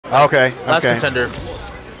Okay. Last contender.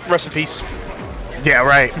 Rest in peace. Yeah,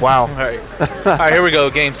 right. Wow. All right. All right, here we go.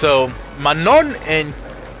 Game. So, Manon and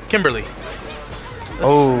Kimberly.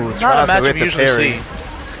 Oh, not a matchup you usually see.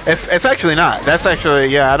 It's actually not. That's actually,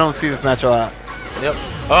 yeah, I don't see this match a lot. Yep.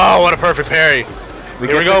 Oh, what a perfect parry.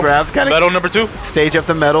 Here we go. Grabs. Medal number 2. Stage up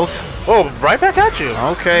the medals. Oh, right back at you.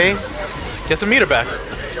 Okay. Get some meter back.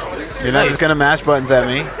 You're not just going to mash buttons at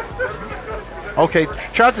me. Okay,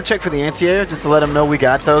 try to check for the anti-air just to let them know we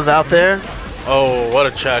got those out there. Oh, what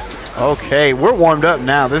a check. Okay, we're warmed up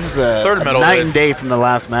now. This is a night and day from the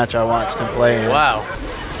last match I watched him play in. Wow.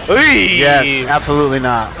 Yes, absolutely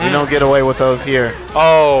not. We don't get away with those here.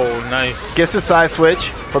 Oh, nice. Gets the side switch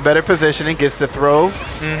for better positioning. Gets the throw.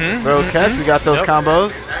 Throw catch. We got those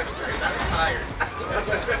combos.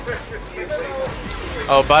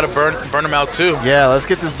 Oh, about to burn him out too. Yeah, let's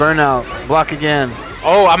get this burnout. Block again.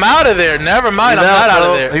 Oh, I'm out of there. Never mind. I'm not out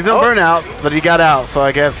of there. He's on burnout, but he got out, so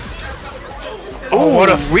I guess. Oh, what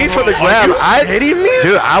a reach for the grab. Are you kidding me?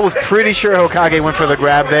 Dude, I was pretty sure HueKage went for the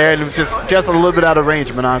grab there, and it was just a little bit out of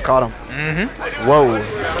range. Manon caught him. Whoa.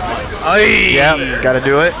 Yeah, got to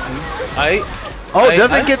do it.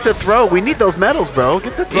 Doesn't get the throw. We need those medals, bro.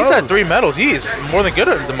 Get the throws. He's at 3 medals. He's more than good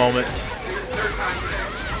at the moment.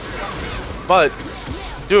 But,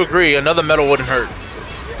 do agree, another medal wouldn't hurt.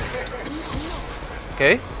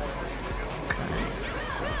 Okay.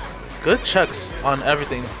 Good checks on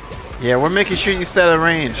everything. Yeah, we're making sure you set a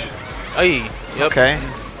range. Yep. Okay.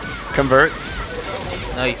 Converts.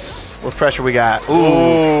 Nice. What pressure we got?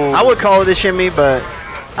 Ooh. I would call it a shimmy, but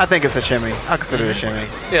I think it's a shimmy. I consider it a shimmy.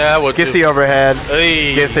 Yeah, I would. Gets the overhead.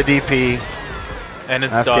 Gets the DP. And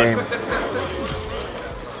it's done. Game.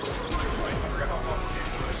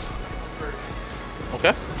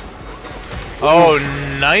 Okay. Oh,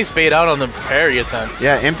 nice bait out on the parry attempt.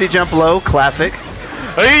 Yeah, empty jump low, classic.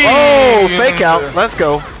 Oh, fake out. Let's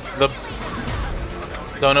go.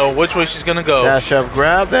 Don't know which way she's gonna go. Dash up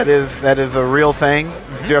grab. That is a real thing.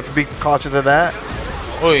 You have to be cautious of that.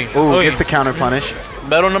 Ooh, gets the counter punish.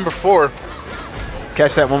 Medal number 4.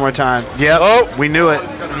 Catch that one more time. Yep. Oh, we knew it.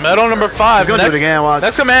 Medal number 5. We're gonna do it again. Watch.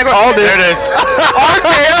 Next command. Oh, there it is.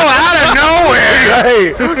 RKO out of nowhere.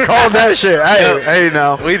 Hey, call that shit. Hey,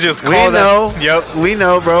 no. We just called that. Yep. We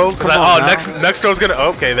know, bro. Come on. Oh, next throw's gonna.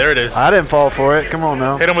 Okay, there it is. I didn't fall for it. Come on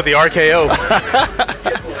now. Hit him with the RKO.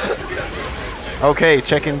 Okay,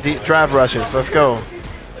 checking deep drive rushes. Let's go.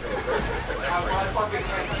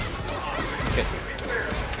 Okay.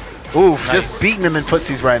 Oof, nice. Just beating him in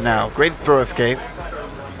footsies right now. Great throw escape.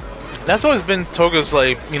 That's always been Toga's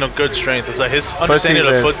good strength. It's like his understanding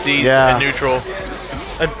of footsies and neutral,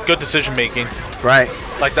 and good decision making. Right.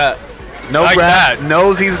 Like that. No like grab. That.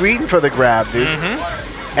 Knows he's reading for the grab, dude.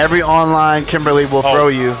 Every online Kimberly will throw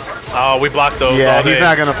you. Oh, we blocked those. Yeah, all day. He's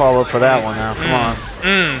not gonna follow up for that one now. Come on.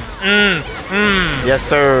 Yes,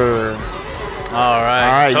 sir. All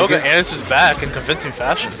right. Toga answers back in convincing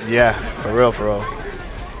fashion. Yeah, for real, for real.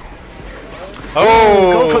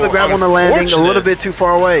 Oh, go for the grab on the landing. A little bit too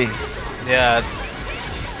far away. Yeah.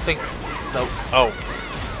 I think. No. Oh.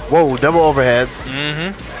 Whoa, double overheads.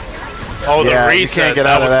 Oh, the reset. You can't get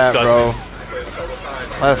out of that, bro.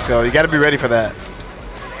 Let's go. You got to be ready for that.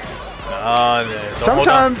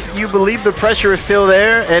 Sometimes you believe the pressure is still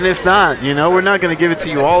there, and it's not. You know, we're not going to give it to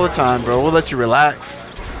you all the time, bro. We'll let you relax.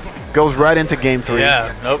 Goes right into game 3.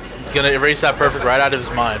 Yeah, nope. Going to erase that perfect right out of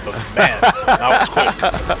his mind. But, man, that was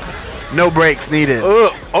quick. No breaks needed.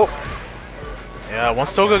 Oh. Yeah,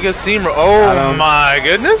 once Toga gets steamer. Oh, my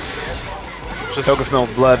goodness. Toga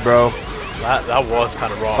smells blood, bro. That was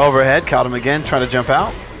kind of wrong. Overhead. Caught him again, trying to jump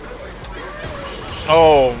out.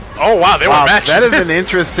 Oh, wow, they were matching. That is an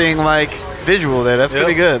interesting, visual there. That's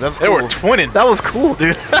pretty good. That was cool. They were twinning. That was cool,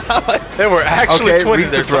 dude. They were actually twinning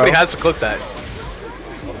there. Somebody has to clip that.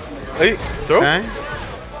 Hey, throw. Okay.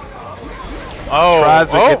 Oh.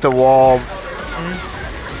 Tries to get the wall.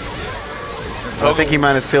 I think he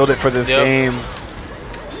might have sealed it for this game.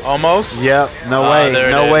 Almost? Yep. No way.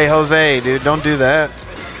 No way, Jose, dude. Don't do that.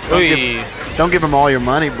 Don't give him all your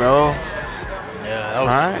money, bro. Yeah, that was...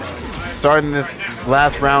 All right. Starting this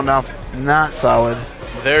last round off not solid.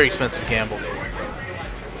 Very expensive gamble.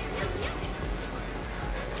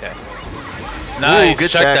 Okay. Nice. Ooh,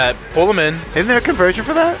 good check that. Pull him in. Isn't there a conversion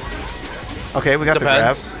for that? Okay, we got the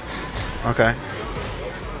grab. Okay.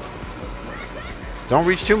 Don't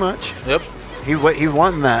reach too much. Yep. He's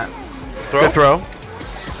wanting that. Good throw.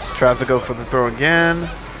 Tries to go for the throw again.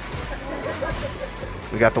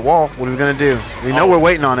 We got the wall. What are we gonna do? We know we're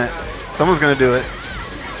waiting on it. Someone's gonna do it.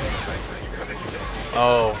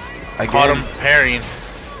 Oh. Caught him parrying.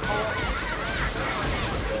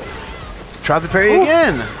 Try the parry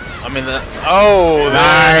again. I mean,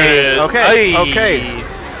 nice. Okay, okay.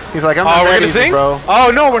 He's like, I'm not we're gonna sing, bro.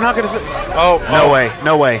 Oh no, we're not gonna sing. No way,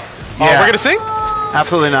 no way. Yeah. We're gonna sing?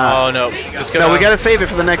 Absolutely not. Oh no, no, we gotta save it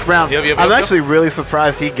for the next round. Yep, I'm actually really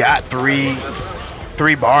surprised he got three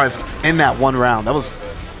bars in that one round. That was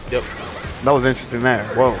interesting there.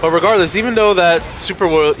 Whoa. But regardless, even though that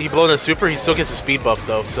he blown the super, he still gets a speed buff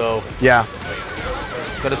though. So yeah,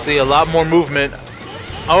 gonna see a lot more movement.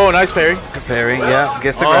 Oh, nice parry. Good parry. Yeah,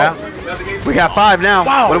 gets the grab. We got 5 now.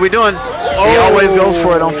 Wow. What are we doing? He always goes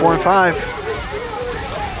for it on 4 and 5.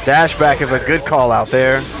 Dash back is a good call out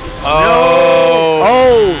there.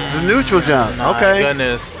 Oh, the neutral jump. Okay.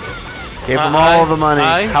 Goodness. Gave him all the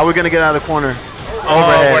money. How are we going to get out of the corner?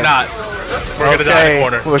 Overhead. We're not. We're going to die in the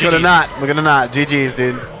corner. We're going to not. We're going to not. GG's,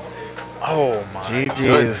 dude. Oh, my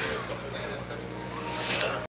GG's.